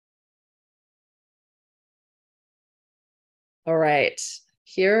All right,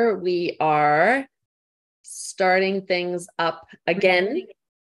 here we are starting things up again.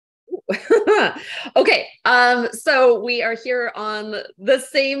 Okay, so we are here on the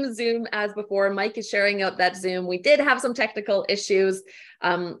same Zoom as before. Mike is sharing out that Zoom. We did have some technical issues.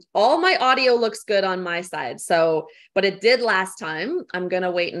 All my audio looks good on my side, but it did last time. I'm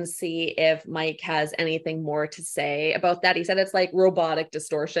gonna wait and see if Mike has anything more to say about that. He said it's like robotic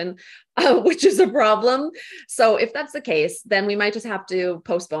distortion, which is a problem. So if that's the case, then we might just have to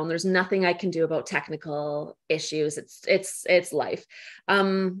postpone. There's nothing I can do about technical issues. It's life.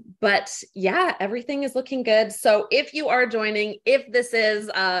 But yeah, everything is looking good. So if you are joining, if this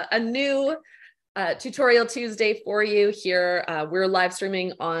is a new Tutorial Tuesday for you here, we're live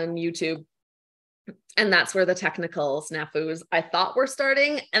streaming on YouTube. And that's where the technical snafus I thought were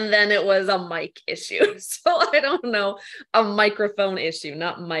starting. And then it was a mic issue. So I don't know, a microphone issue,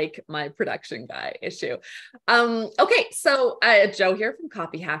 not Mike, my production guy issue. Okay, so Joe here from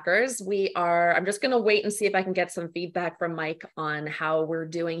Copyhackers. I'm just going to wait and see if I can get some feedback from Mike on how we're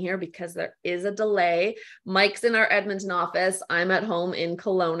doing here because there is a delay. Mike's in our Edmonton office. I'm at home in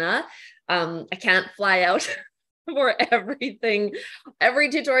Kelowna. I can't fly out for everything, every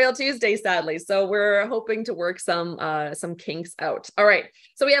Tutorial Tuesday, sadly. So we're hoping to work some kinks out. All right.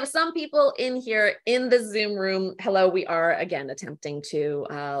 So we have some people in here in the Zoom room. Hello. We are again attempting to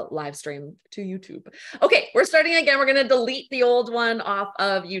live stream to YouTube. Okay. We're starting again. We're going to delete the old one off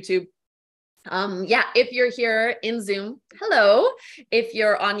of YouTube. Yeah, if you're here in Zoom, hello. If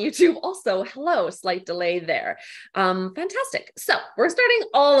you're on YouTube, also hello, slight delay there. Fantastic. So we're starting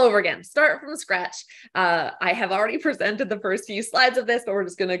all over again, start from scratch. I have already presented the first few slides of this, but we're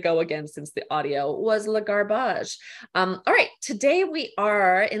just going to go again since the audio was la garbage. All right, today we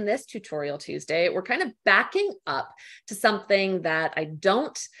are in this Tutorial Tuesday, we're kind of backing up to something that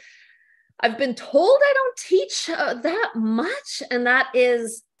I've been told I don't teach that much, and that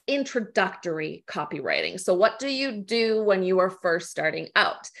is introductory copywriting. So what do you do when you are first starting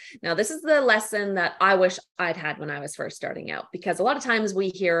out? Now, this is the lesson that I wish I'd had when I was first starting out, because a lot of times we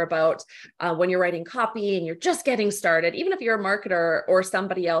hear about when you're writing copy and you're just getting started, even if you're a marketer or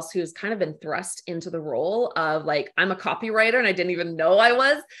somebody else who's kind of been thrust into the role of like, I'm a copywriter and I didn't even know I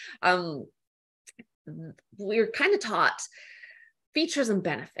was, we're kind of taught features and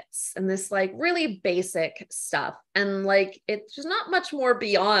benefits and this like really basic stuff. And like, it's just not much more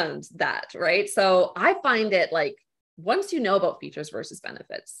beyond that, right? So I find it like, once you know about features versus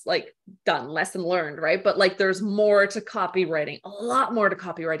benefits, like done, lesson learned, right? But like, there's more to copywriting, a lot more to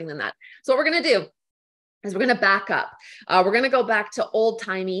copywriting than that. So what we're going to do is we're going to back up. We're going to go back to old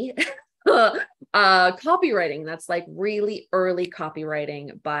timey copywriting. That's like really early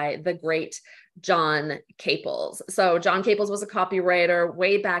copywriting by the great John Caples. So John Caples was a copywriter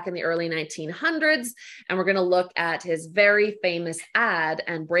way back in the early 1900s, and we're going to look at his very famous ad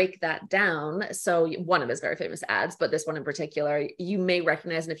and break that down. So one of his very famous ads, but this one in particular, you may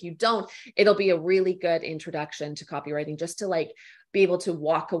recognize, and if you don't, it'll be a really good introduction to copywriting, just to like be able to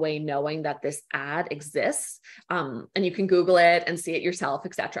walk away knowing that this ad exists, and you can Google it and see it yourself,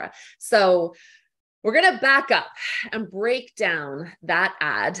 etc. So we're going to back up and break down that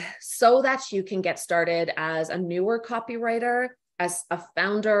ad so that you can get started as a newer copywriter, as a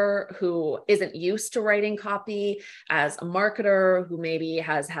founder who isn't used to writing copy, as a marketer who maybe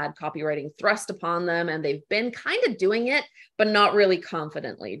has had copywriting thrust upon them and they've been kind of doing it, but not really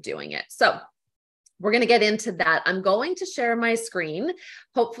confidently doing it. So we're going to get into that. I'm going to share my screen.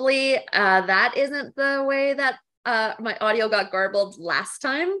 Hopefully that isn't the way that my audio got garbled last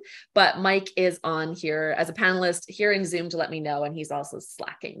time, but Mike is on here as a panelist here in Zoom to let me know, and he's also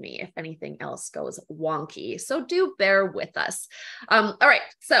slacking me if anything else goes wonky. So do bear with us. All right,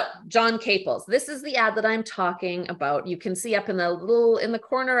 so John Caples, this is the ad that I'm talking about. You can see up in the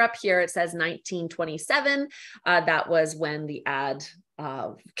corner up here, it says 1927. That was when the ad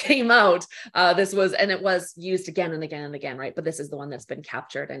came out. It was used again and again and again, right? But this is the one that's been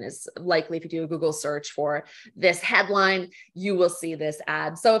captured and is likely, if you do a Google search for this headline, you will see this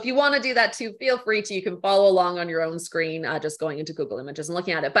ad. So if you want to do that too, feel free to. You can follow along on your own screen, just going into Google Images and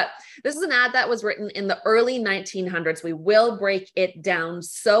looking at it. But this is an ad that was written in the early 1900s. We will break it down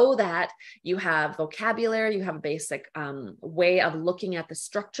so that you have vocabulary, you have a basic way of looking at the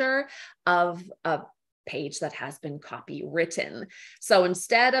structure of a page that has been copywritten. So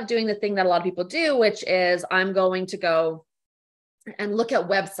instead of doing the thing that a lot of people do, which is I'm going to go and look at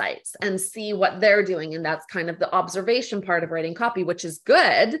websites and see what they're doing, and that's kind of the observation part of writing copy, which is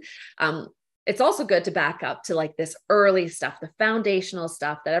good. it's also good to back up to like this early stuff, the foundational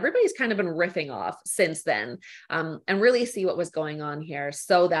stuff that everybody's kind of been riffing off since then, and really see what was going on here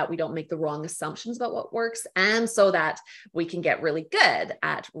so that we don't make the wrong assumptions about what works and so that we can get really good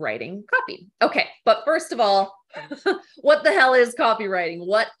at writing copy. Okay, but first of all, what the hell is copywriting?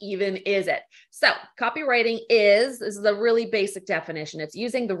 What even is it? So copywriting this is a really basic definition. It's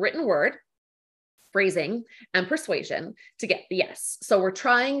using the written word, phrasing, and persuasion to get the yes. So we're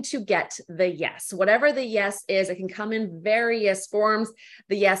trying to get the yes. Whatever the yes is, it can come in various forms.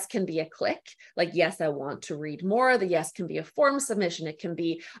 The yes can be a click, like, yes, I want to read more. The yes can be a form submission. It can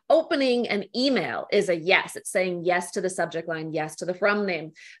be opening an email is a yes. It's saying yes to the subject line, yes to the from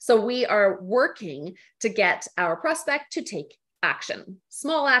name. So we are working to get our prospect to take action,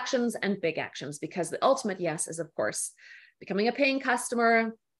 small actions and big actions, because the ultimate yes is, of course, becoming a paying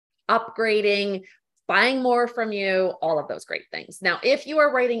customer, upgrading, buying more from you, all of those great things. Now, if you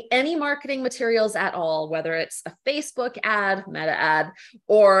are writing any marketing materials at all, whether it's a Facebook ad, meta ad,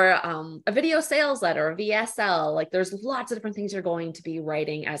 or a video sales letter, a VSL, like there's lots of different things you're going to be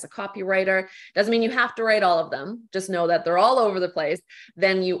writing as a copywriter. Doesn't mean you have to write all of them. Just know that they're all over the place.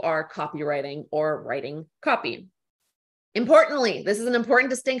 Then you are copywriting or writing copy. Importantly, this is an important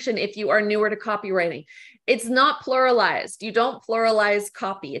distinction if you are newer to copywriting. It's not pluralized. You don't pluralize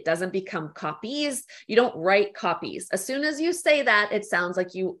copy. It doesn't become copies. You don't write copies. As soon as you say that, it sounds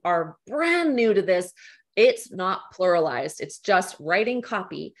like you are brand new to this. It's not pluralized. It's just writing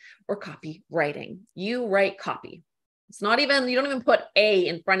copy or copywriting. You write copy. It's not even, you don't even put a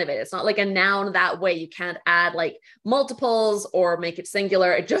in front of it. It's not like a noun that way. You can't add like multiples or make it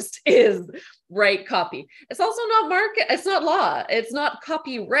singular. It just is write copy. It's also not market. It's not law. It's not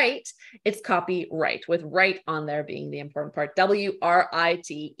copyright. It's copyright with right on there being the important part.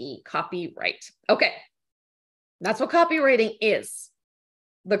 W-R-I-T-E, copyright. Okay. That's what copywriting is,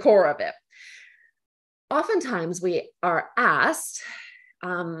 the core of it. Oftentimes we are asked,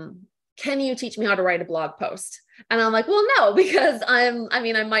 can you teach me how to write a blog post? And I'm like, well, no, because I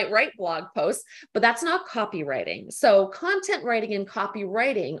might write blog posts, but that's not copywriting. So content writing and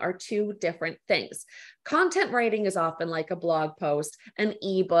copywriting are two different things. Content writing is often like a blog post, an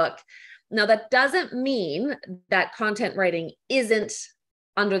ebook. Now, that doesn't mean that content writing isn't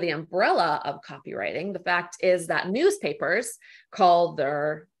under the umbrella of copywriting. The fact is that newspapers call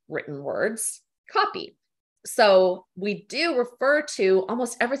their written words copy. So we do refer to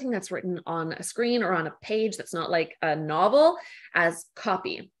almost everything that's written on a screen or on a page that's not like a novel as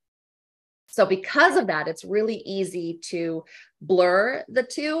copy. So because of that, it's really easy to blur the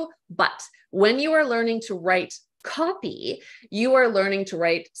two. But when you are learning to write copy, you are learning to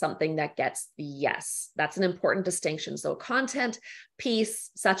write something that gets the yes. That's an important distinction. So a content piece,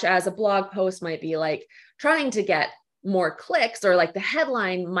 such as a blog post, might be like trying to get more clicks, or like the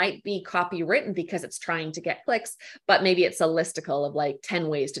headline might be copywritten because it's trying to get clicks, but maybe it's a listicle of like 10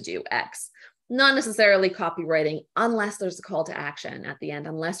 ways to do X. Not necessarily copywriting unless there's a call to action at the end,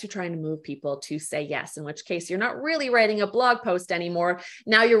 unless you're trying to move people to say yes, in which case you're not really writing a blog post anymore.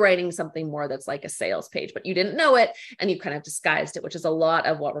 Now you're writing something more that's like a sales page, but you didn't know it and you kind of disguised it, which is a lot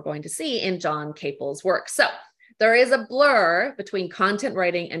of what we're going to see in John Caples' work. So there is a blur between content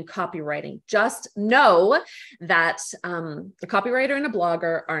writing and copywriting. Just know that a copywriter and a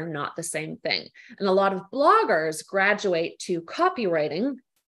blogger are not the same thing. And a lot of bloggers graduate to copywriting,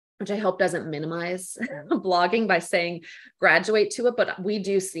 which I hope doesn't minimize blogging by saying graduate to it. But we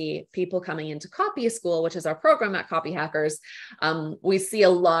do see people coming into Copy School, which is our program at Copyhackers. We see a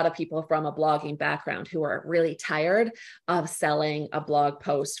lot of people from a blogging background who are really tired of selling a blog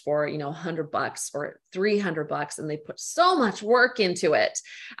post for, $100 or $300, and they put so much work into it.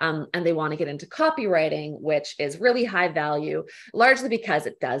 And they want to get into copywriting, which is really high value, largely because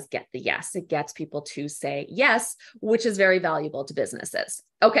it does get the yes. It gets people to say yes, which is very valuable to businesses.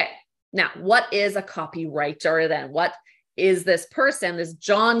 Okay. Now, what is a copywriter then? What is this person, this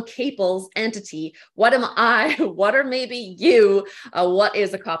John Caples entity? What am I? What are maybe you? What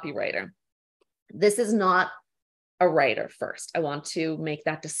is a copywriter? This is not a writer first. I want to make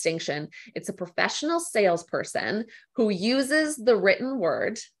that distinction. It's a professional salesperson who uses the written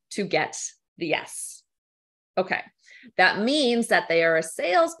word to get the yes. Okay. That means that they are a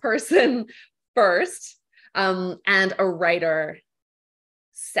salesperson first, and a writer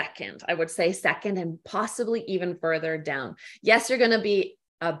second. I would say second, and possibly even further down. Yes, you're going to be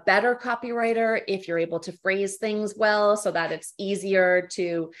a better copywriter if you're able to phrase things well so that it's easier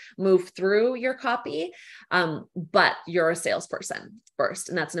to move through your copy. But you're a salesperson first,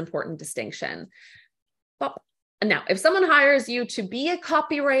 and that's an important distinction. But Now, if someone hires you to be a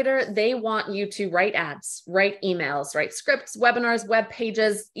copywriter, they want you to write ads, write emails, write scripts, webinars, web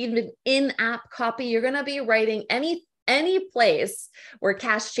pages, even in-app copy. You're going to be writing any place where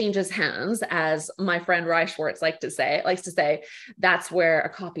cash changes hands, as my friend Rye Schwartz likes to say, that's where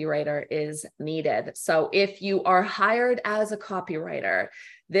a copywriter is needed. So if you are hired as a copywriter,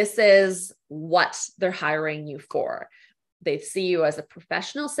 this is what they're hiring you for. They see you as a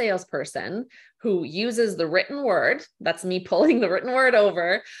professional salesperson who uses the written word, that's me pulling the written word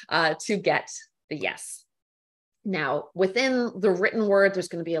over, to get the yes. Now, within the written word, there's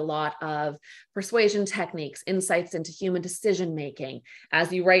going to be a lot of persuasion techniques, insights into human decision-making.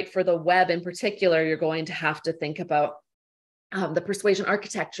 As you write for the web in particular, you're going to have to think about the persuasion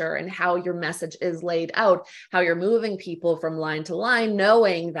architecture and how your message is laid out, how you're moving people from line to line,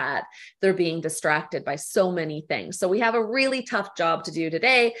 knowing that they're being distracted by so many things. So we have a really tough job to do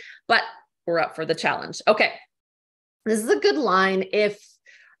today, but we're up for the challenge. Okay, this is a good line. If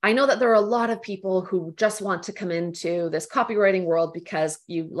I know that there are a lot of people who just want to come into this copywriting world because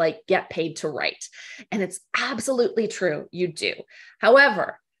you get paid to write. And it's absolutely true. You do.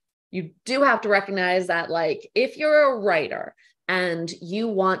 However, you do have to recognize that if you're a writer and you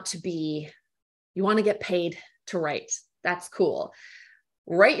want to get paid to write, that's cool.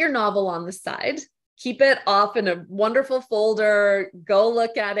 Write your novel on the side. Keep it off in a wonderful folder, go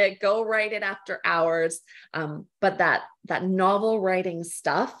look at it, go write it after hours. But that novel writing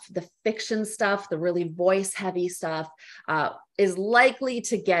stuff, the fiction stuff, the really voice heavy stuff is likely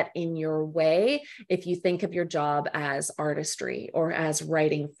to get in your way if you think of your job as artistry or as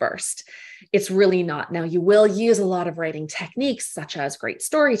writing first. It's really not. Now, you will use a lot of writing techniques such as great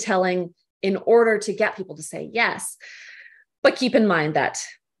storytelling in order to get people to say yes. But keep in mind that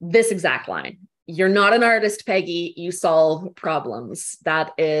this exact line, you're not an artist, Peggy. You solve problems.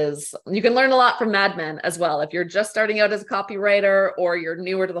 You can learn a lot from Mad Men as well. If you're just starting out as a copywriter or you're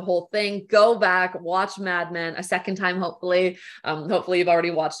newer to the whole thing, go back, watch Mad Men a second time, hopefully. Hopefully you've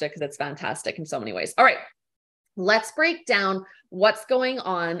already watched it because it's fantastic in so many ways. All right, let's break down what's going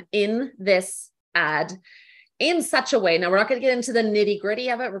on in this ad in such a way. Now, we're not going to get into the nitty gritty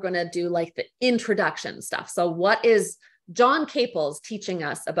of it. We're going to do the introduction stuff. So what is John Caples teaching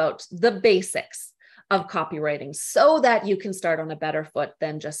us about the basics of copywriting so that you can start on a better foot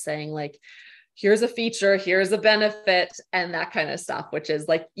than just saying here's a feature, here's a benefit, and that kind of stuff, which is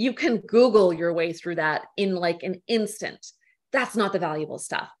you can Google your way through that in an instant. That's not the valuable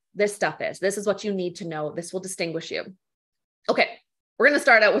stuff. This stuff is. This is what you need to know. This will distinguish you. Okay. We're going to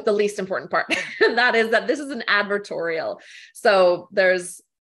start out with the least important part. And that is that this is an advertorial. So there's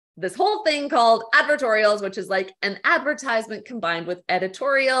this whole thing called advertorials, which is an advertisement combined with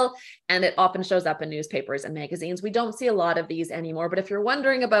editorial, and it often shows up in newspapers and magazines. We don't see a lot of these anymore, but if you're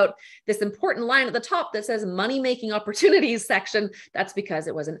wondering about this important line at the top that says money-making opportunities section, that's because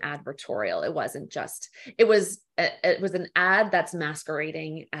it was an advertorial. It wasn't just, it was an ad that's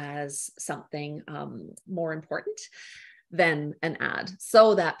masquerading as something more important than an ad,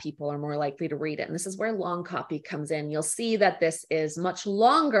 so that people are more likely to read it. And this is where long copy comes in. You'll see that this is much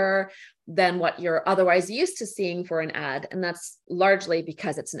longer than what you're otherwise used to seeing for an ad. And that's largely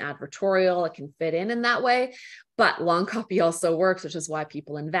because it's an advertorial. It can fit in that way, but long copy also works, which is why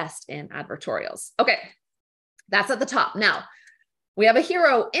people invest in advertorials. Okay, that's at the top. Now, we have a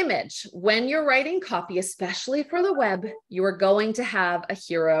hero image. When you're writing copy, especially for the web, you are going to have a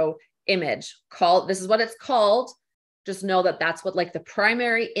hero image. This is what it's called. Just know that that's what the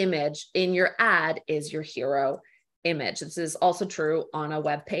primary image in your ad is, your hero image. This is also true on a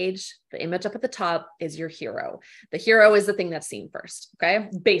web page. The image up at the top is your hero. The hero is the thing that's seen first. Okay.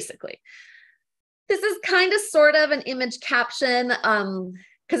 Basically, this is kind of sort of an image caption,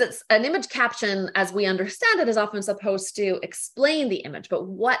 because it's an image caption, as we understand it, is often supposed to explain the image. But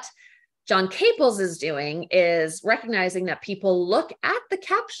what John Caples is doing is recognizing that people look at the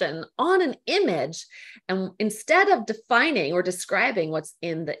caption on an image, and instead of defining or describing what's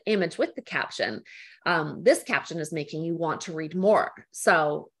in the image with the caption, this caption is making you want to read more.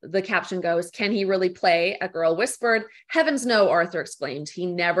 So the caption goes, "Can he really play?" A girl whispered. "Heavens no," Arthur exclaimed. "He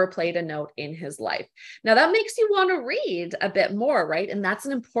never played a note in his life." Now that makes you want to read a bit more, right? And that's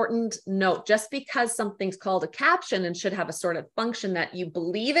an important note. Just because something's called a caption and should have a sort of function that you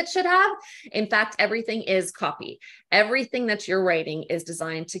believe it should have, in fact, everything is copy. Everything that you're writing is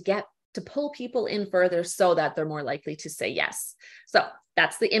designed to pull people in further so that they're more likely to say yes. So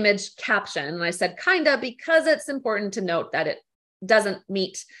that's the image caption. And I said kinda because it's important to note that it doesn't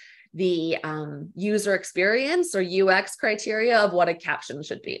meet the user experience or UX criteria of what a caption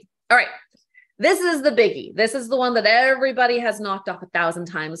should be. All right. This is the biggie. This is the one that everybody has knocked off 1,000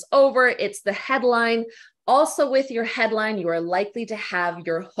 times over. It's the headline Also with your headline, you are likely to have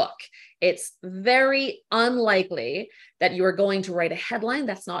your hook. It's very unlikely that you are going to write a headline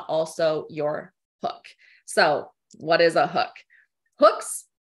that's not also your hook. So what is a hook? Hooks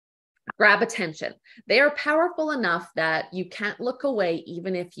grab attention. They are powerful enough that you can't look away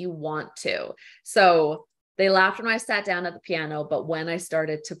even if you want to. So they laughed when I sat down at the piano, but when I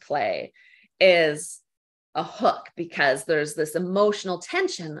started to play is a hook because there's this emotional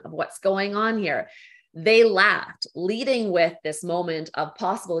tension of what's going on here. They laughed, leading with this moment of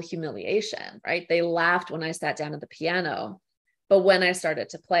possible humiliation, right? They laughed when I sat down at the piano, but when I started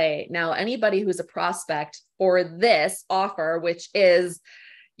to play. Now, anybody who's a prospect for this offer, which is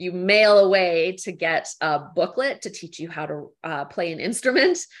you mail away to get a booklet to teach you how to play an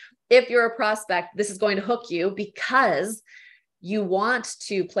instrument. If you're a prospect, this is going to hook you because you want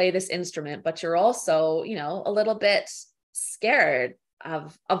to play this instrument, but you're also, a little bit scared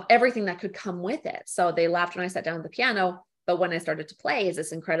of everything that could come with it. So they laughed when I sat down at the piano, but when I started to play is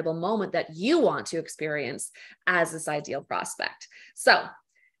this incredible moment that you want to experience as this ideal prospect. So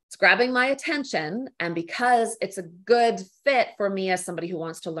it's grabbing my attention. And because it's a good fit for me as somebody who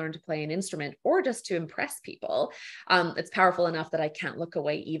wants to learn to play an instrument or just to impress people, it's powerful enough that I can't look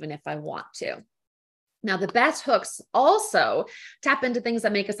away even if I want to. Now, the best hooks also tap into things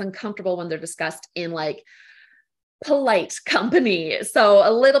that make us uncomfortable when they're discussed in polite company. So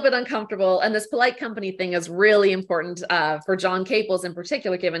a little bit uncomfortable. And this polite company thing is really important for John Caples in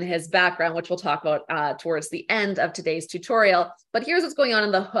particular, given his background, which we'll talk about towards the end of today's tutorial. But here's what's going on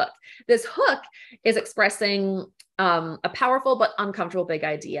in the hook. This hook is expressing a powerful but uncomfortable big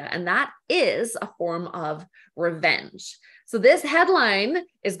idea, and that is a form of revenge. So this headline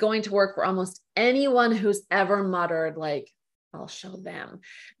is going to work for almost anyone who's ever muttered I'll show them.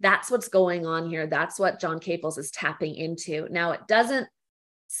 That's what's going on here. That's what John Caples is tapping into. Now, it doesn't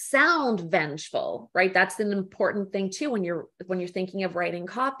sound vengeful, right? That's an important thing too when you're thinking of writing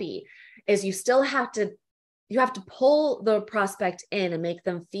copy, is you still have to pull the prospect in and make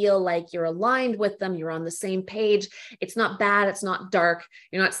them feel like you're aligned with them, you're on the same page. It's not bad, it's not dark.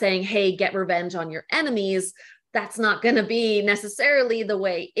 You're not saying, hey, get revenge on your enemies. That's not going to be necessarily the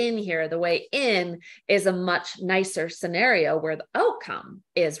way in here. The way in is a much nicer scenario where the outcome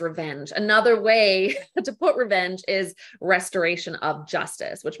is revenge. Another way to put revenge is restoration of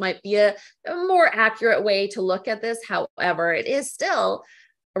justice, which might be a more accurate way to look at this. However, it is still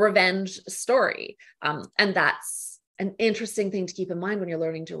a revenge story. And that's an interesting thing to keep in mind when you're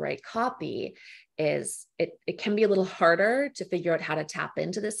learning to write copy. Is it can be a little harder to figure out how to tap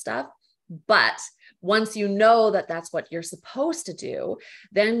into this stuff. But once you know that that's what you're supposed to do,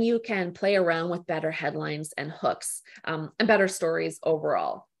 then you can play around with better headlines and hooks and better stories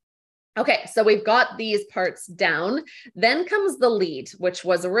overall. Okay, so we've got these parts down. Then comes the lead, which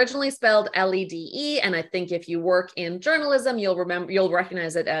was originally spelled L-E-D-E. And I think if you work in journalism, you'll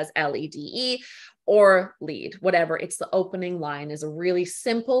recognize it as L-E-D-E. Or lead, whatever. It's the opening line is a really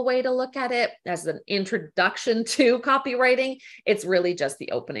simple way to look at it as an introduction to copywriting. It's really just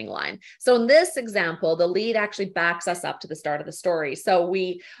the opening line. So in this example, the lead actually backs us up to the start of the story. So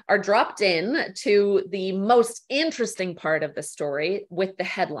we are dropped in to the most interesting part of the story with the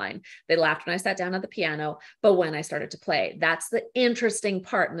headline. They laughed when I sat down at the piano, but when I started to play, that's the interesting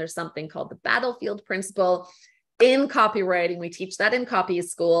part. And there's something called the battlefield principle. In copywriting, we teach that in copy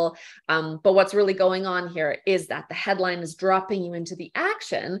school. But what's really going on here is that the headline is dropping you into the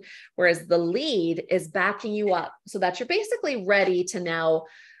action, whereas the lead is backing you up so that you're basically ready to now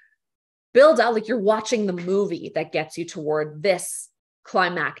build out, like you're watching the movie that gets you toward this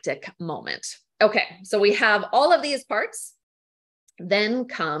climactic moment. Okay, so we have all of these parts. Then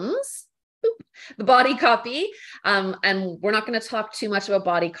comes the body copy. And we're not going to talk too much about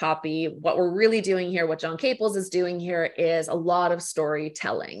body copy. What we're really doing here, what John Caples is doing here, is a lot of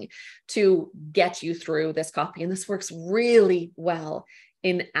storytelling to get you through this copy. And this works really well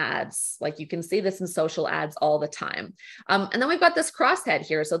in ads. Like you can see this in social ads all the time. And then we've got this crosshead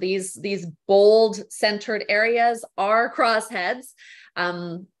here. So these bold centered areas are crossheads.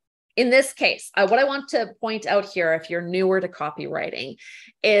 In this case, what I want to point out here, if you're newer to copywriting,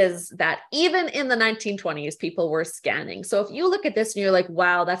 is that even in the 1920s, people were scanning. So if you look at this and you're like,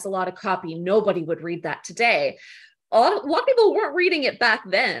 wow, that's a lot of copy, nobody would read that today. A lot of people weren't reading it back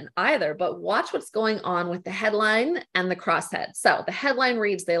then either, but watch what's going on with the headline and the crosshead. So the headline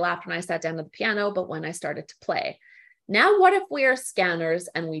reads, they laughed when I sat down at the piano, but when I started to play. Now, what if we are scanners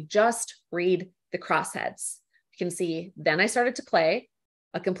and we just read the crossheads? You can see, then I started to play.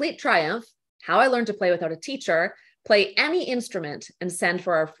 A complete triumph, how I learned to play without a teacher, play any instrument and send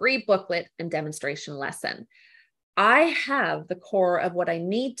for our free booklet and demonstration lesson. I have the core of what I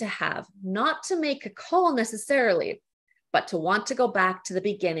need to have, not to make a call necessarily, but to want to go back to the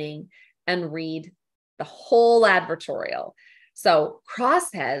beginning and read the whole advertorial. So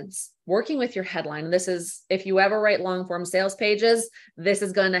crossheads, working with your headline. This is, if you ever write long form sales pages, this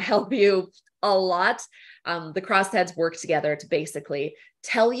is going to help you a lot. The crossheads work together to basically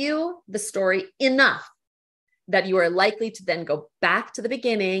tell you the story enough that you are likely to then go back to the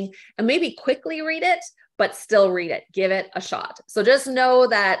beginning and maybe quickly read it, but still read it, give it a shot. So just know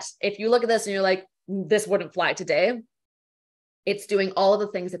that if you look at this and you're like, this wouldn't fly today, it's doing all of the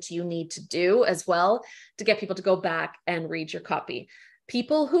things that you need to do as well to get people to go back and read your copy.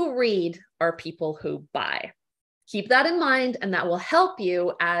 People who read are people who buy. Keep that in mind, and that will help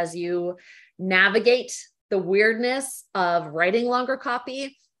you as you navigate the weirdness of writing longer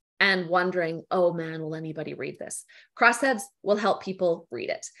copy and wondering, oh man, will anybody read this? Crossheads will help people read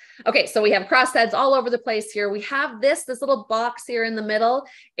it. Okay, so we have crossheads all over the place here. We have this little box here in the middle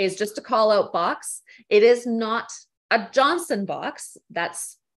is just a call out box. It is not a Johnson box.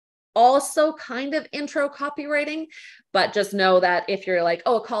 That's also kind of intro copywriting, but just know that if you're like,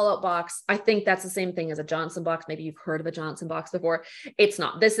 oh, a call out box, I think that's the same thing as a Johnson box. Maybe you've heard of a Johnson box before. It's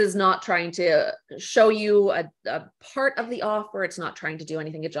not. This is not trying to show you a part of the offer. It's not trying to do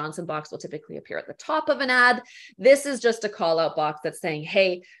anything. A Johnson box will typically appear at the top of an ad. This is just a call out box that's saying,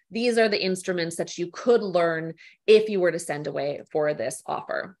 hey, these are the instruments that you could learn if you were to send away for this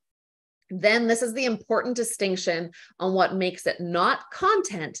offer. Then this is the important distinction on what makes it not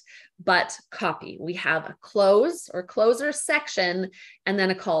content, but copy. We have a close or closer section and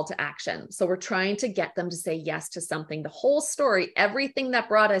then a call to action. So we're trying to get them to say yes to something. The whole story, everything that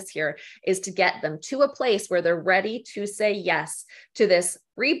brought us here is to get them to a place where they're ready to say yes to this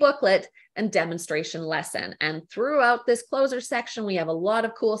free booklet and demonstration lesson. And throughout this closer section, we have a lot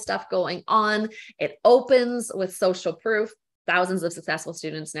of cool stuff going on. It opens with social proof. Thousands of successful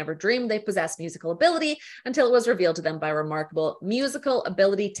students never dreamed they possessed musical ability until it was revealed to them by a remarkable musical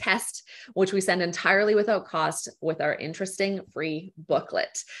ability test, which we send entirely without cost with our interesting free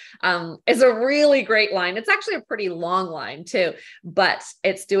booklet. It's a really great line. It's actually a pretty long line too, but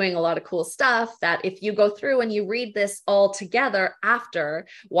it's doing a lot of cool stuff that if you go through and you read this all together after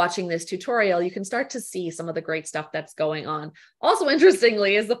watching this tutorial, you can start to see some of the great stuff that's going on. Also,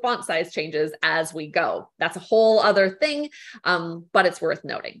 interestingly, is the font size changes as we go. That's a whole other thing. But it's worth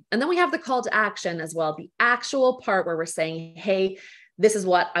noting. And then we have the call to action as well, the actual part where we're saying, hey, this is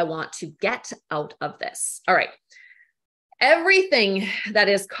what I want to get out of this. All right. Everything that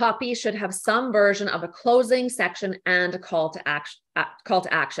is copy should have some version of a closing section and a call to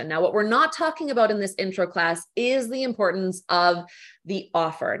action. Now, what we're not talking about in this intro class is the importance of the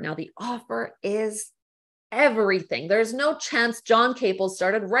offer. Now, the offer is everything. There's no chance John Caples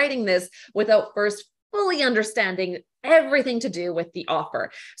started writing this without first fully understanding everything to do with the offer.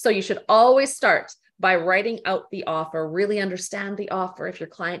 So you should always start by writing out the offer, really understand the offer. If your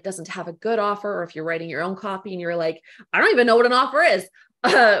client doesn't have a good offer, or if you're writing your own copy and you're like, I don't even know what an offer is.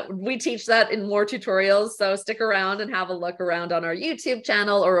 We teach that in more tutorials. So stick around and have a look around on our YouTube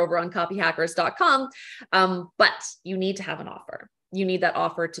channel or over on copyhackers.com. But you need to have an offer. You need that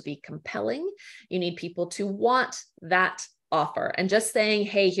offer to be compelling. You need people to want that offer. And just saying,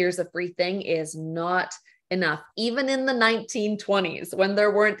 hey, here's a free thing is not enough. Even in the 1920s, when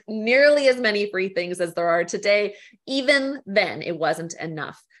there weren't nearly as many free things as there are today, even then it wasn't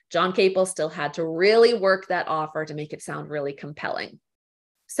enough. John Caples still had to really work that offer to make it sound really compelling.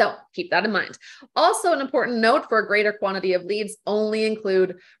 So keep that in mind. Also, an important note for a greater quantity of leads, only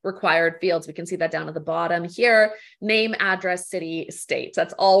include required fields. We can see that down at the bottom here, name, address, city, state.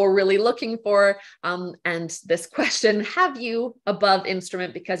 That's all we're really looking for. And this question, have you above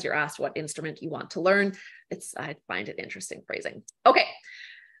instrument, because you're asked what instrument you want to learn. I find it interesting phrasing. Okay.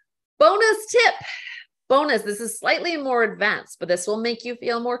 Bonus tip. Bonus, this is slightly more advanced, but this will make you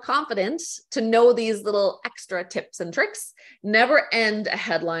feel more confident to know these little extra tips and tricks. Never end a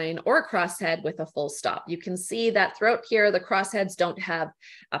headline or a crosshead with a full stop. You can see that throughout here, the crossheads don't have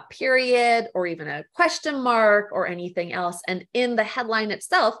a period or even a question mark or anything else. And in the headline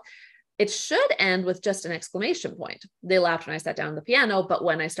itself, it should end with just an exclamation point. They laughed when I sat down on the piano, but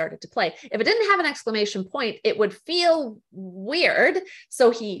when I started to play, if it didn't have an exclamation point, it would feel weird.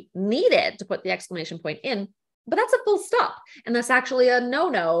 So he needed to put the exclamation point in, but that's a full stop. And that's actually a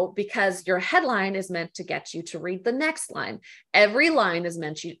no-no because your headline is meant to get you to read the next line. Every line is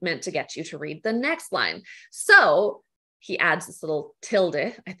meant to get you to read the next line. So he adds this little tilde,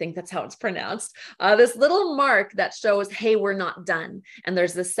 I think that's how it's pronounced, this little mark that shows, hey, we're not done. And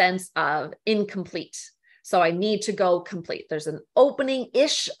there's this sense of incomplete. So I need to go complete. There's an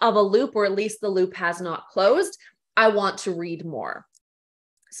opening-ish of a loop, or at least the loop has not closed. I want to read more.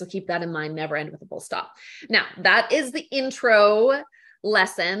 So keep that in mind, never end with a full stop. Now, that is the intro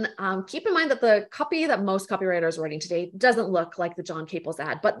lesson. Keep in mind that the copy that most copywriters are writing today doesn't look like the John Caples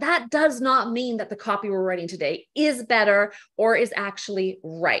ad, but that does not mean that the copy we're writing today is better or is actually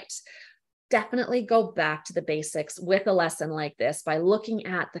right. Definitely go back to the basics with a lesson like this by looking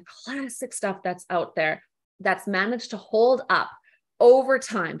at the classic stuff that's out there that's managed to hold up over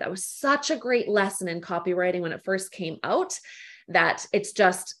time. That was such a great lesson in copywriting when it first came out, that it's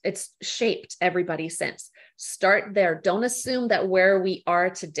shaped everybody since. Start there. Don't assume that where we are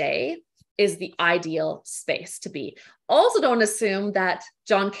today is the ideal space to be. Also, don't assume that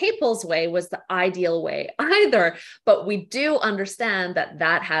John Caples' way was the ideal way either, but we do understand that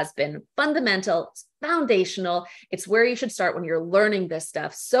that has been fundamental, it's foundational. It's where you should start when you're learning this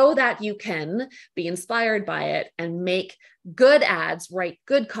stuff so that you can be inspired by it and make good ads, write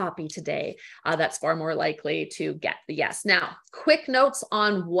good copy today. That's far more likely to get the yes. Now, quick notes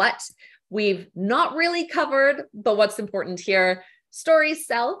on what we've not really covered, but what's important here. Stories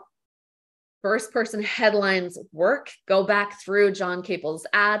sell. First person headlines work. Go back through John Caples'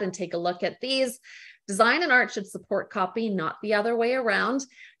 ad and take a look at these. Design and art should support copy, not the other way around.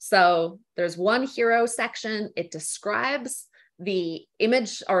 So there's one hero section. It describes the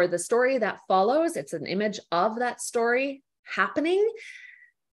image or the story that follows. It's an image of that story happening.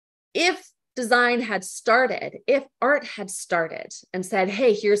 If design had started, if art had started and said,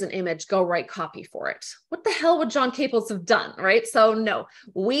 hey, here's an image, go write copy for it, what the hell would John Caples have done, right? So no,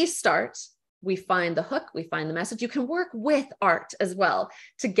 we start. We find the hook, we find the message. You can work with art as well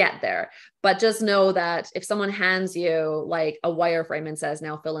to get there. But just know that if someone hands you like a wireframe and says,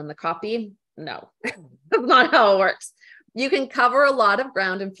 now fill in the copy, no, that's not how it works. You can cover a lot of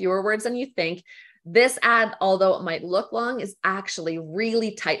ground in fewer words than you think. This ad, although it might look long, is actually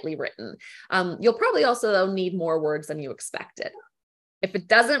really tightly written. You'll probably also though need more words than you expected. If it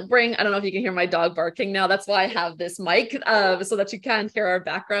doesn't bring, I don't know if you can hear my dog barking now, that's why I have this mic, so that you can't hear our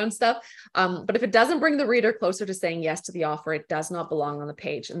background stuff. But if it doesn't bring the reader closer to saying yes to the offer, it does not belong on the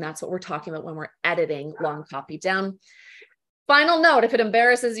page. And that's what we're talking about when we're editing long copy down. Final note, if it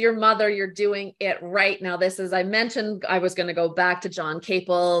embarrasses your mother, you're doing it right. Now, this is, I mentioned I was going to go back to John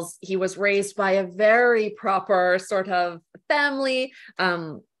Caples. He was raised by a very proper sort of family.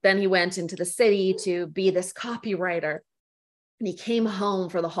 Then he went into the city to be this copywriter. And he came home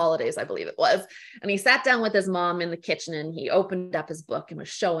for the holidays, I believe it was. And he sat down with his mom in the kitchen and he opened up his book and was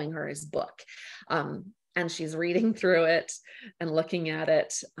showing her his book. And she's reading through it and looking at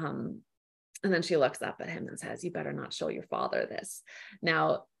it. And then she looks up at him and says, you better not show your father this.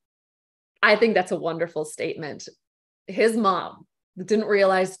 Now, I think that's a wonderful statement. His mom didn't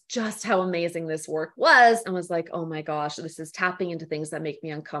realize just how amazing this work was and was like, oh my gosh, this is tapping into things that make me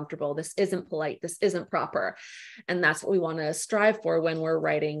uncomfortable. This isn't polite. This isn't proper. And that's what we want to strive for when we're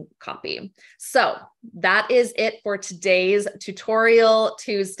writing copy. So that is it for today's Tutorial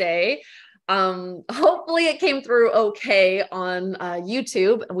Tuesday. Hopefully it came through okay on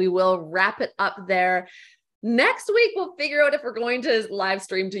YouTube. We will wrap it up there. Next week, we'll figure out if we're going to live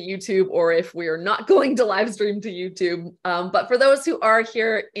stream to YouTube or if we are not going to live stream to YouTube. But for those who are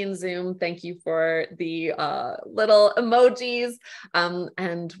here in Zoom, thank you for the little emojis.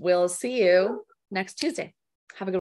 And we'll see you next Tuesday. Have a good one.